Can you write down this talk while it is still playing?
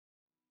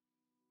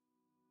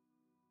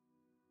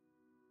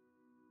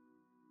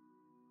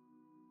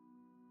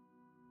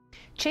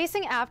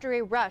Chasing after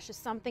a rush is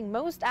something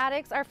most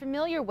addicts are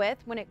familiar with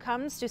when it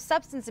comes to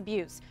substance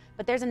abuse.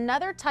 But there's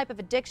another type of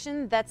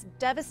addiction that's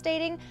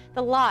devastating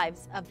the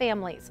lives of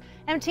families.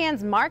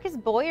 MTN's Marcus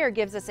Boyer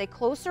gives us a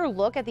closer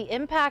look at the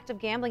impact of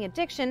gambling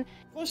addiction.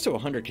 Close to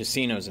 100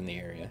 casinos in the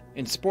area,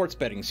 and sports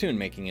betting soon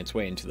making its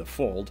way into the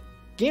fold.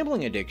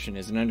 Gambling addiction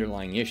is an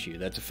underlying issue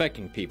that's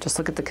affecting people. Just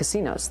look at the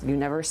casinos. You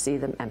never see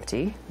them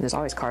empty. There's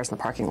always cars in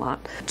the parking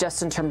lot.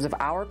 Just in terms of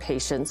our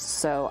patients,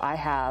 so I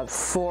have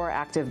 4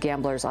 active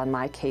gamblers on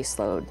my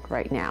caseload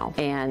right now.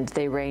 And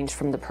they range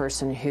from the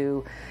person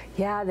who,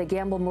 yeah, they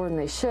gamble more than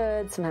they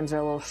should. Sometimes they're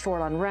a little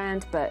short on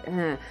rent, but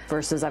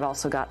versus I've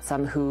also got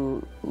some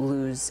who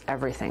lose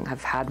everything.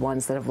 I've had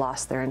ones that have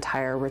lost their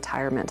entire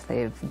retirement.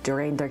 They've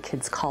drained their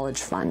kids'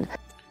 college fund.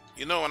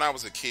 You know, when I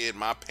was a kid,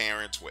 my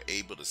parents were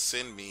able to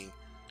send me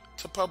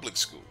to public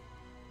school.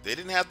 They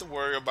didn't have to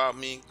worry about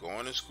me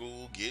going to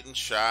school, getting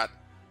shot,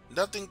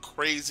 nothing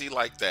crazy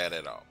like that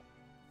at all.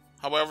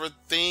 However,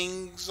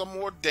 things are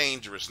more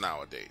dangerous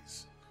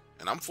nowadays,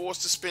 and I'm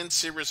forced to spend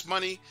serious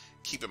money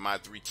keeping my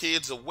 3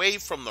 kids away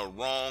from the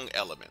wrong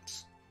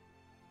elements.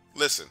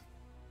 Listen,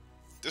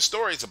 this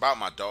story is about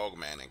my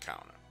Dogman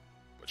encounter,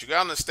 but you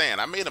gotta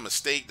understand, I made a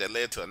mistake that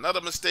led to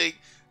another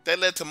mistake that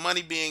led to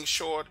money being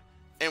short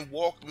and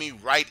walked me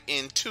right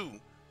into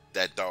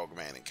that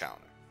Dogman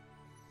encounter.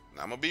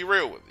 Now, I'm going to be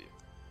real with you.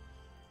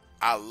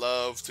 I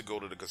love to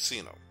go to the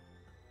casino.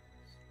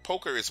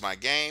 Poker is my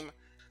game.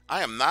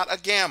 I am not a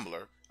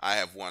gambler. I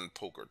have won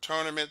poker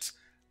tournaments.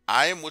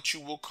 I am what you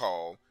will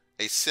call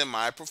a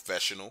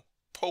semi-professional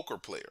poker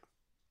player.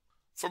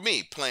 For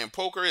me, playing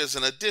poker is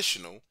an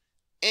additional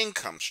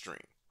income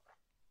stream.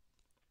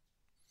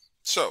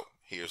 So,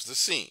 here's the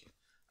scene.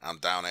 I'm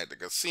down at the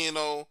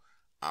casino.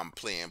 I'm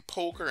playing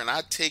poker, and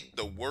I take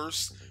the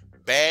worst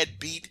bad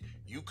beat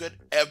you could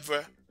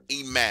ever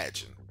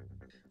imagine.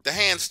 The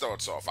hand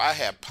starts off. I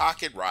have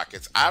pocket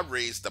rockets. I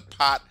raised the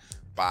pot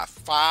by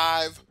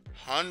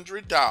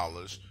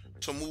 $500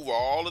 to move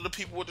all of the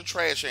people with the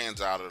trash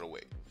cans out of the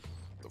way.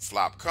 The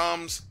flop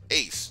comes,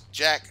 ace,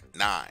 jack,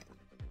 9.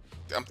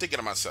 I'm thinking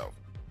to myself,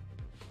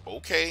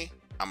 okay,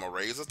 I'm going to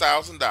raise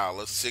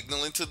 $1,000,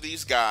 signaling to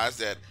these guys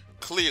that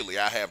clearly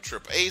I have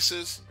triple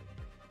aces.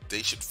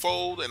 They should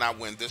fold and I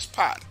win this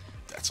pot.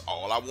 That's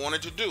all I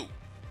wanted to do.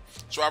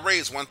 So I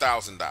raised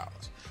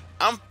 $1,000.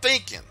 I'm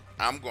thinking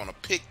I'm going to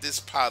pick this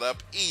pot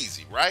up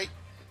easy, right?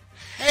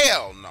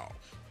 Hell no.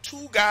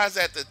 2 guys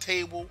at the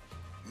table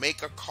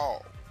make a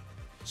call.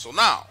 So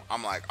now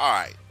I'm like, all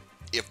right,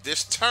 if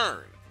this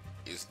turn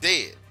is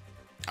dead,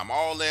 I'm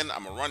all in.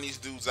 I'm going to run these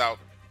dudes out.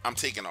 I'm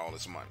taking all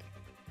this money.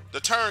 The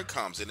turn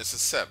comes and it's a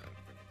 7.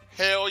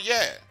 Hell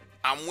yeah.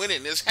 I'm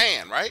winning this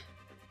hand, right?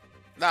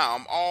 Now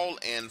I'm all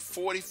in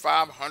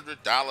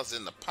 $4,500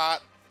 in the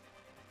pot.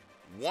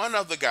 One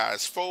of the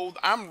guys fold.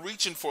 I'm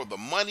reaching for the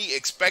money,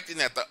 expecting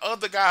that the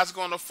other guy's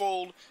going to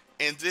fold,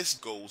 and this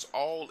goes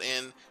all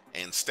in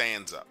and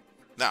stands up.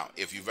 Now,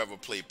 if you've ever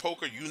played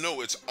poker, you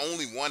know it's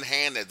only one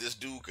hand that this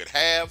dude could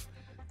have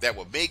that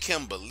would make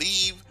him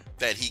believe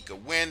that he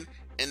could win,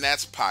 and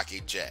that's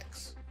pocket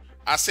jacks.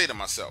 I say to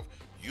myself,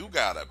 you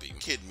gotta be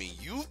kidding me.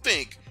 You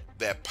think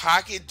that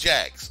pocket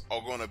jacks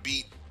are going to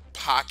beat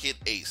pocket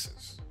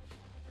aces?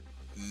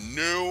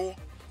 No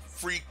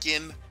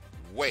freaking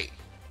way.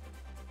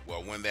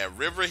 Well, when that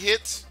river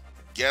hits,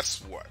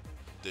 guess what?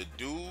 The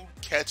dude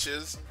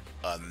catches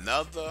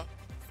another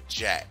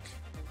jack.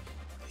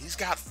 He's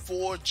got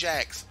 4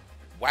 jacks.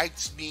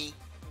 Wipes me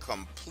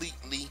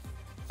completely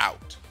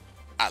out.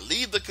 I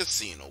leave the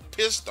casino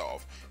pissed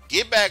off,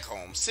 get back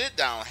home, sit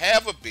down,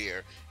 have a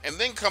beer, and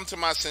then come to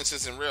my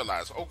senses and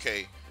realize,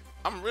 okay,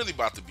 I'm really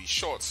about to be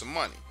short some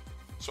money.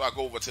 So I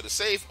go over to the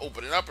safe,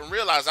 open it up, and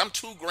realize I'm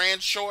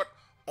 $2,000 short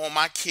on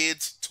my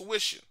kids'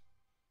 tuition.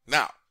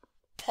 Now,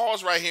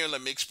 pause right here and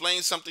let me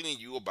explain something to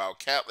you about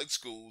Catholic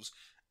schools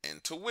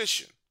and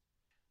tuition.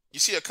 You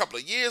see, a couple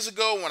of years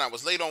ago when I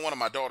was late on one of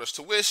my daughter's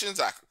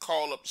tuitions, I could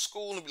call up the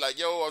school and be like,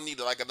 yo, I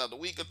need like another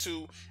week or 2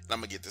 and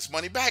I'm going to get this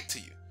money back to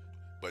you.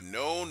 But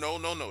no.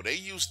 They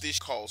use this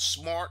called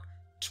smart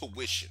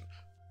tuition.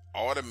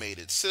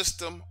 Automated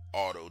system,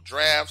 auto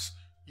drafts.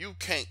 You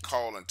can't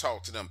call and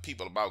talk to them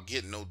people about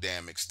getting no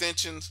damn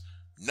extensions.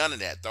 None of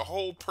that. The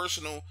whole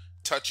personal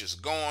touch is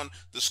gone.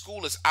 The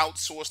school has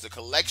outsourced the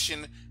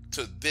collection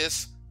to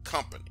this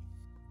company.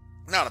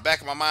 Now, in the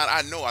back of my mind,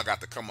 I know I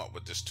got to come up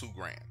with this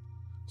 $2,000.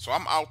 So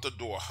I'm out the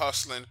door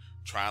hustling,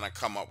 trying to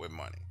come up with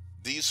money.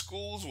 These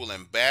schools will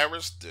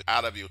embarrass the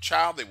out of your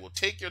child. They will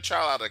take your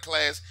child out of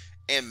class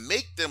and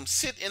make them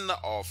sit in the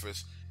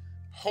office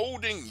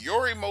holding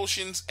your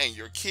emotions and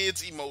your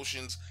kids'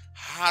 emotions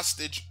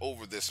hostage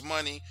over this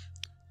money,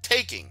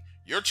 taking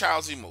your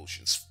child's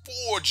emotions,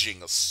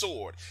 forging a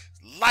sword,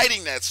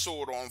 lighting that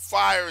sword on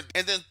fire,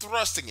 and then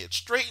thrusting it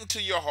straight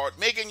into your heart,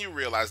 making you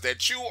realize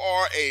that you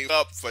are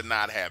up for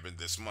not having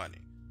this money.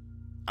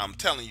 I'm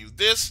telling you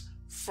this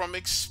from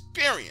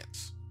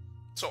experience.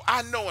 So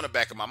I know in the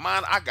back of my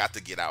mind, I got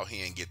to get out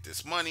here and get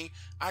this money.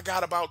 I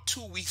got about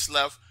 2 weeks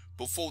left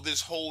before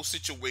this whole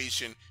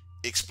situation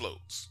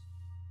explodes.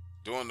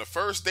 During the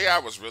first day, I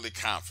was really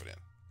confident.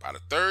 By the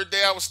third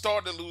day, I was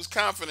starting to lose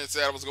confidence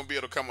that I was going to be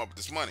able to come up with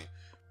this money.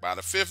 By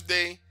the fifth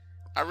day,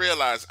 I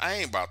realized I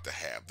ain't about to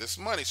have this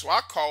money. So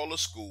I called a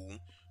school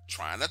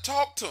trying to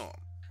talk to them.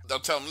 They'll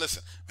tell them,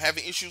 listen, I'm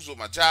having issues with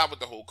my job with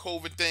the whole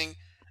COVID thing.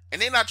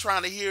 And they're not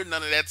trying to hear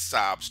none of that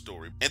sob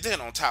story. And then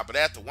on top of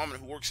that, the woman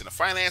who works in the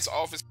finance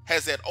office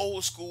has that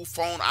old school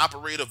phone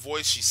operator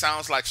voice. She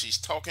sounds like she's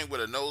talking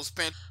with a nose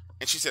pin.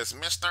 And she says,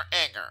 Mr.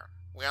 Egger,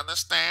 we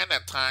understand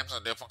that times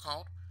are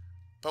difficult,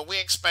 but we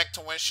expect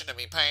tuition to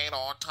be paid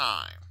on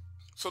time.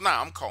 So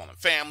now I'm calling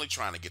family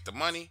trying to get the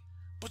money.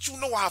 But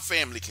you know how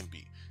family can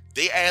be.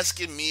 They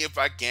asking me if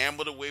I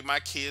gambled away my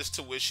kids'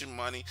 tuition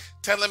money,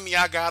 telling me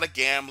I got a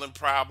gambling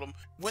problem,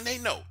 when they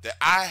know that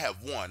I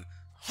have won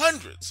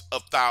hundreds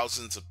of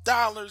thousands of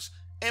dollars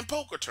in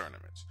poker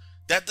tournaments.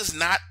 That does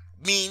not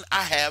mean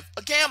I have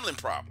a gambling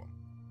problem.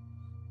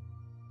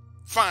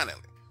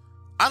 Finally,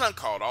 I done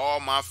called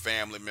all my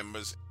family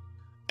members,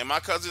 and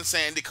my cousin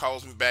Sandy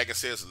calls me back and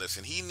says,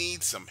 listen, he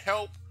needs some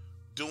help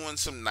doing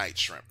some night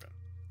shrimping.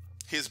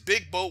 His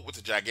big boat with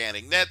the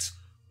gigantic nets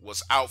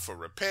was out for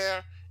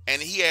repair, and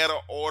he had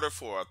an order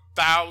for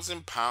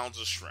 1,000 pounds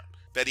of shrimp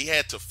that he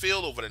had to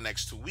fill over the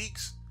next 2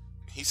 weeks.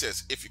 He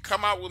says, if you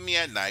come out with me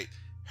at night,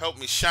 help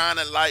me shine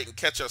a light and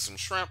catch us some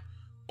shrimp,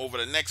 over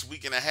the next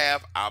week and a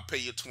half, I'll pay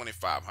you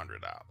 $2,500.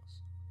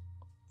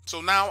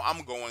 So now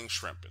I'm going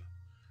shrimping.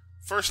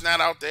 First night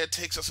out there, it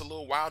takes us a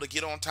little while to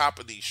get on top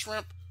of these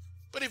shrimp,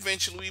 but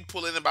eventually we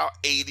pull in about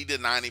 80 to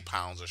 90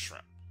 pounds of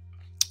shrimp.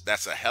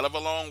 That's a hell of a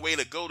long way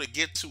to go to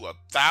get to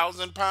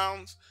 1,000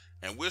 pounds,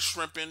 and we're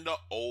shrimping the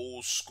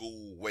old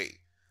school way.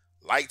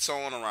 Lights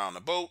on around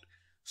the boat,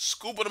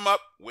 scooping them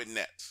up with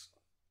nets.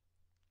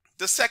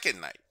 The second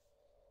night,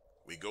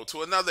 we go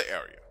to another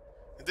area.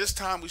 And this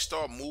time we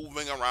start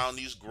moving around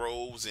these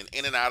groves and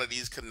in and out of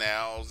these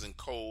canals and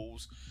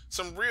coves.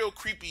 Some real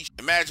creepy.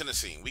 Imagine the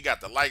scene. We got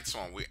the lights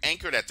on. We're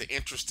anchored at the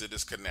entrance to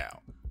this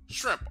canal.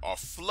 Shrimp are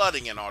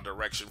flooding in our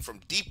direction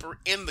from deeper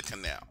in the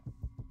canal.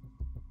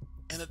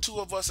 And the two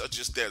of us are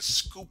just there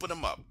scooping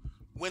them up,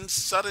 when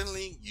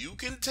suddenly you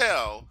can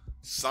tell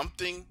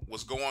something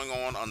was going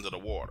on under the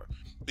water.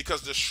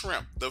 Because the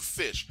shrimp, the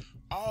fish,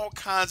 all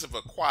kinds of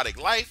aquatic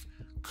life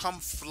come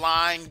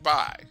flying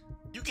by.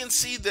 You can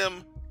see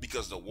them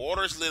because the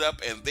water is lit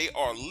up and they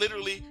are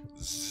literally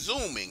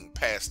zooming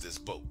past this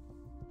boat.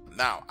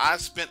 Now, I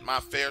spent my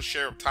fair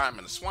share of time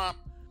in the swamp,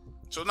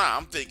 so now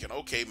I'm thinking,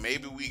 okay,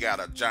 maybe we got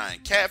a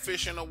giant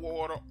catfish in the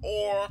water,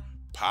 or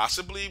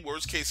possibly,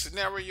 worst case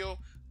scenario,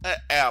 an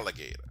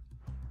alligator.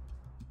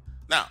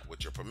 Now,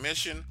 with your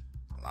permission,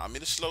 allow me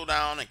to slow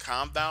down and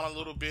calm down a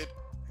little bit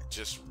and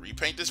just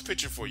repaint this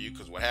picture for you,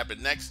 because what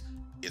happened next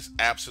is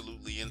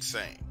absolutely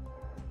insane.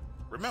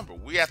 Remember,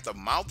 we're at the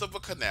mouth of a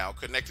canal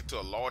connected to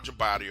a larger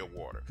body of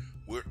water.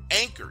 We're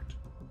anchored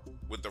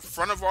with the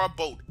front of our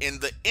boat in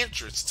the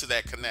entrance to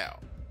that canal.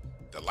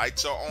 The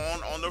lights are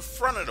on the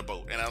front of the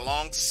boat and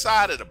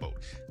alongside of the boat.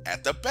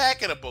 At the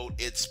back of the boat,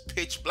 it's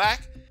pitch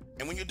black.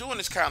 And when you're doing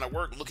this kind of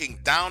work, looking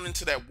down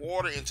into that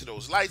water, into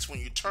those lights, when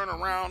you turn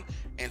around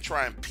and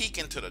try and peek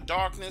into the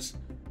darkness,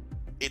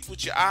 it's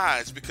with your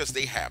eyes because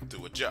they have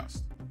to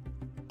adjust.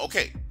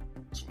 Okay,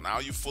 so now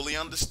you fully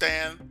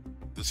understand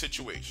the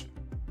situation.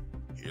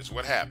 Here's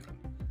what happened.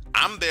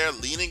 I'm there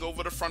leaning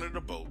over the front of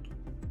the boat,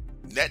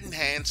 net in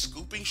hand,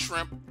 scooping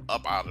shrimp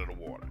up out of the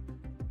water.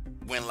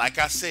 When, like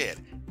I said,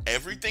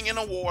 everything in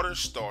the water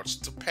starts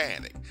to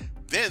panic.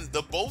 Then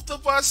the both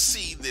of us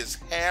see this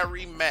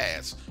hairy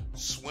mass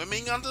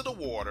swimming under the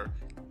water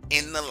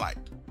in the light.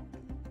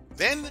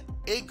 Then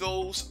it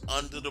goes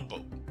under the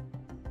boat.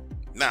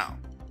 Now,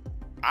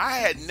 I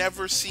had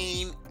never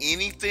seen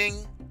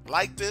anything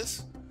like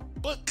this,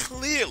 but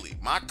clearly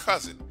my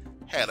cousin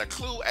had a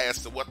clue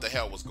as to what the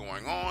hell was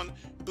going on,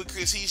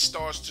 because he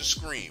starts to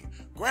scream,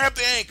 grab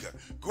the anchor,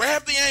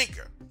 grab the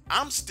anchor.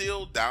 I'm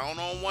still down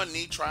on one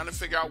knee trying to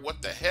figure out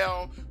what the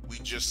hell we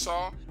just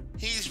saw.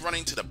 He's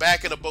running to the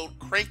back of the boat,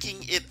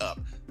 cranking it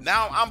up.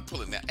 Now I'm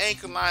pulling the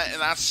anchor line,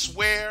 and I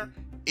swear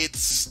it's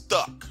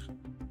stuck.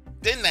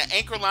 Then the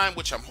anchor line,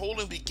 which I'm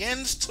holding,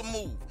 begins to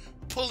move,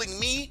 pulling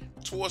me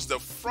towards the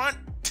front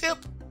tip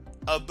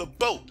of the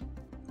boat.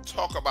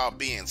 Talk about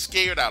being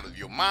scared out of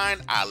your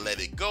mind. I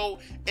let it go,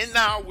 and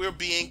now we're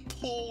being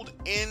pulled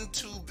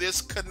into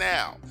this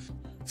canal.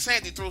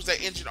 Sandy throws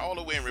that engine all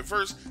the way in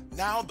reverse.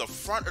 Now the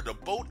front of the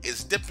boat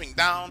is dipping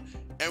down,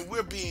 and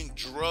we're being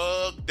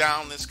drugged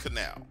down this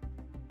canal.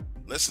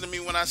 Listen to me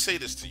when I say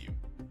this to you.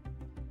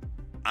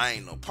 I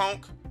ain't no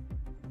punk,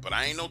 but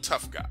I ain't no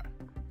tough guy.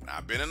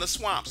 I've been in the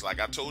swamps,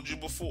 like I told you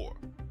before,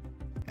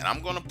 and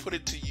I'm going to put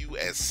it to you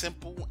as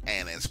simple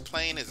and as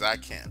plain as I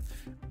can.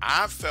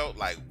 I felt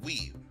like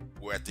we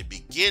were at the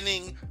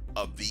beginning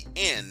of the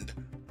end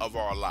of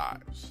our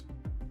lives.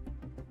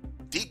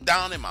 Deep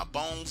down in my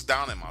bones,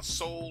 down in my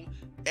soul,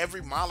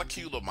 every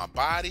molecule of my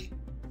body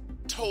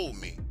told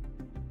me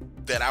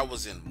that I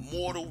was in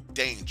mortal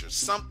danger.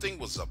 Something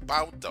was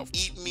about to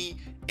eat me,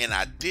 and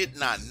I did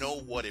not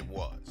know what it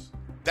was.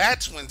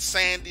 That's when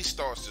Sandy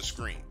starts to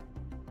scream.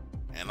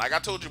 And like I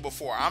told you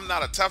before, I'm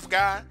not a tough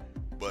guy,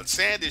 But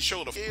Sandy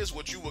showed up is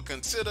what you would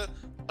consider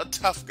a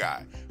tough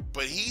guy.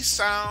 But he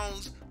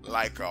sounds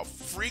like a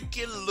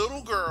freaking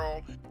little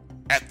girl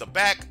at the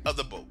back of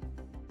the boat.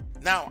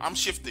 Now I'm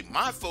shifting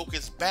my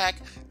focus back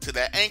to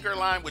that anchor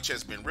line which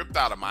has been ripped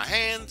out of my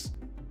hands.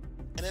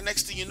 And the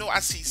next thing you know, I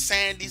see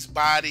Sandy's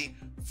body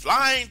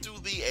flying through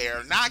the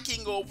air,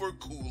 knocking over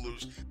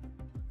coolers,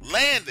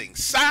 landing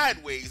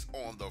sideways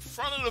on the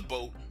front of the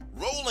boat,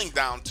 rolling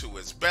down to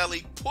his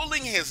belly,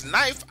 pulling his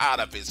knife out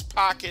of his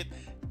pocket,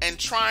 and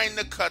trying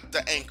to cut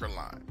the anchor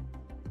line.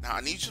 Now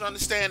I need you to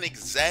understand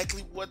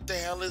exactly what the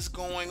hell is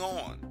going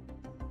on.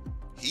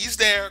 He's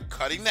there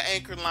cutting the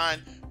anchor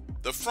line.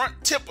 The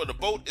front tip of the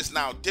boat is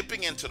now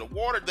dipping into the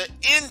water. The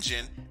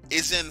engine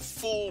is in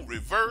full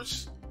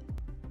reverse.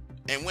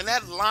 And when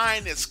that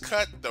line is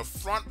cut, the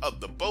front of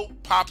the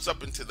boat pops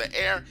up into the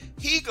air.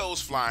 He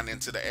goes flying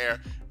into the air,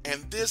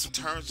 and this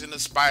turns into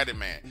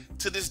Spider-Man.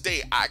 To this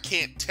day, I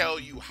can't tell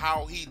you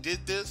how he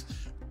did this,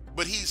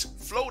 but he's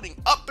floating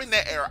up in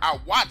the air. I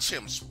watch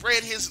him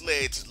spread his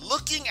legs,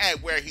 looking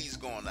at where he's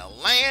going to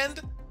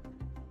land.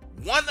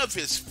 One of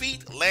his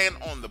feet land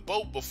on the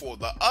boat before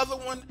the other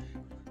one,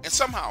 and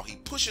somehow he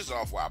pushes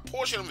off while a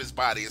portion of his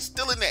body is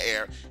still in the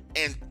air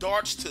and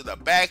darts to the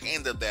back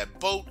end of that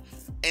boat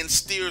and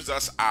steers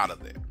us out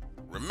of there.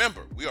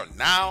 Remember, we are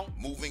now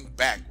moving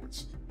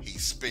backwards. He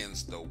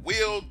spins the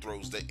wheel,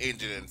 throws the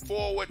engine in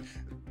forward,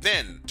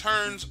 then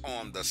turns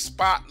on the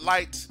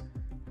spotlights.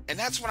 And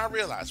that's when I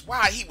realized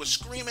why he was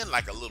screaming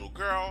like a little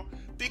girl,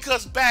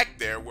 because back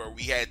there where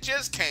we had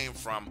just came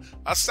from,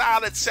 a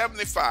solid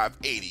 75,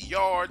 80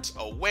 yards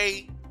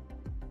away,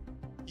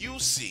 you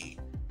see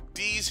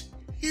these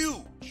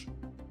huge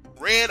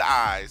red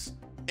eyes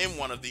in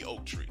one of the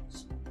oak trees.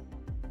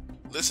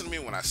 Listen to me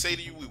when I say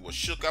to you, we were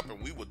shook up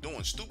and we were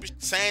doing stupid.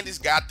 Sandy's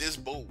got this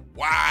boat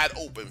wide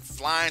open,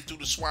 flying through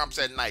the swamps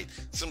at night.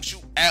 Some you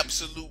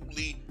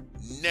absolutely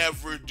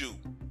never do.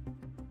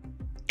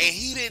 And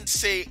he didn't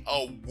say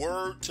a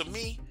word to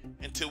me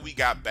until we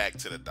got back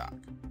to the dock.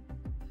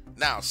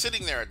 Now,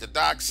 sitting there at the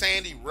dock,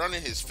 Sandy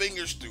running his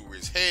fingers through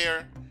his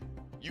hair.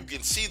 You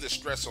can see the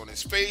stress on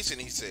his face,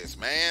 and he says,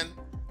 man,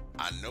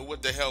 I know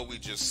what the hell we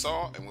just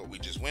saw and what we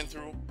just went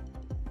through.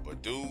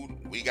 But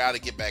dude, we got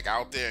to get back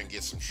out there and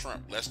get some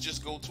shrimp. Let's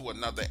just go to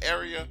another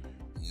area,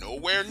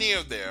 nowhere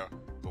near there,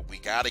 but we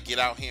got to get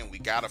out here and we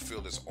got to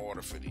fill this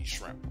order for these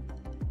shrimp.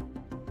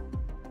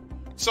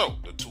 So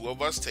the two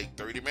of us take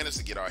 30 minutes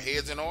to get our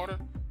heads in order.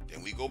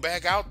 Then we go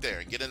back out there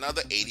and get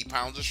another 80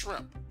 pounds of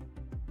shrimp.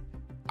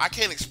 I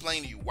can't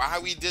explain to you why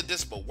we did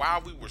this, but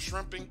while we were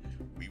shrimping,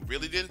 we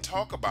really didn't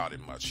talk about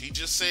it much. He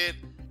just said,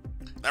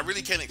 I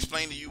really can't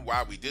explain to you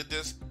why we did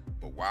this,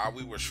 but while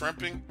we were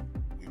shrimping,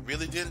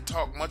 really didn't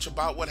talk much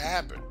about what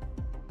happened.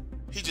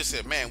 He just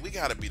said, man, we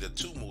got to be the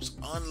two most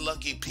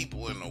unlucky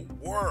people in the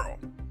world.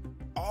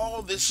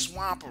 All this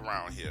swamp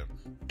around here,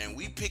 and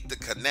we picked the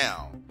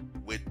canal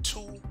with 2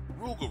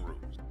 rougarous.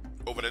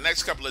 Over the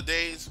next couple of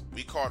days,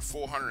 we caught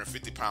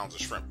 450 pounds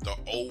of shrimp the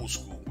old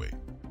school way.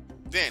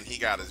 Then he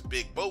got his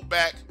big boat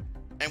back,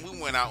 and we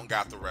went out and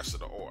got the rest of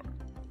the order.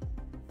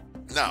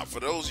 Now, for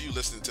those of you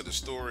listening to the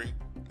story,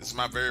 this is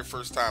my very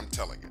first time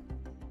telling it.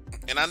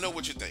 And I know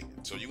what you're thinking.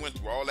 So you went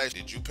through all that.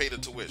 Did you pay the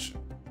tuition?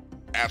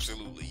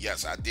 Absolutely.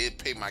 Yes, I did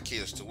pay my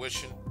kids'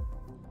 tuition.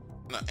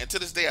 And to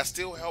this day, I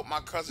still help my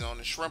cousin on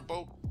the shrimp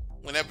boat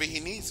whenever he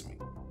needs me.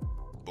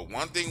 But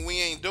one thing we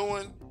ain't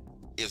doing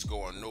is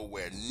going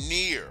nowhere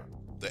near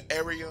the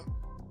area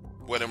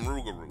where them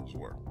rougarous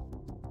were.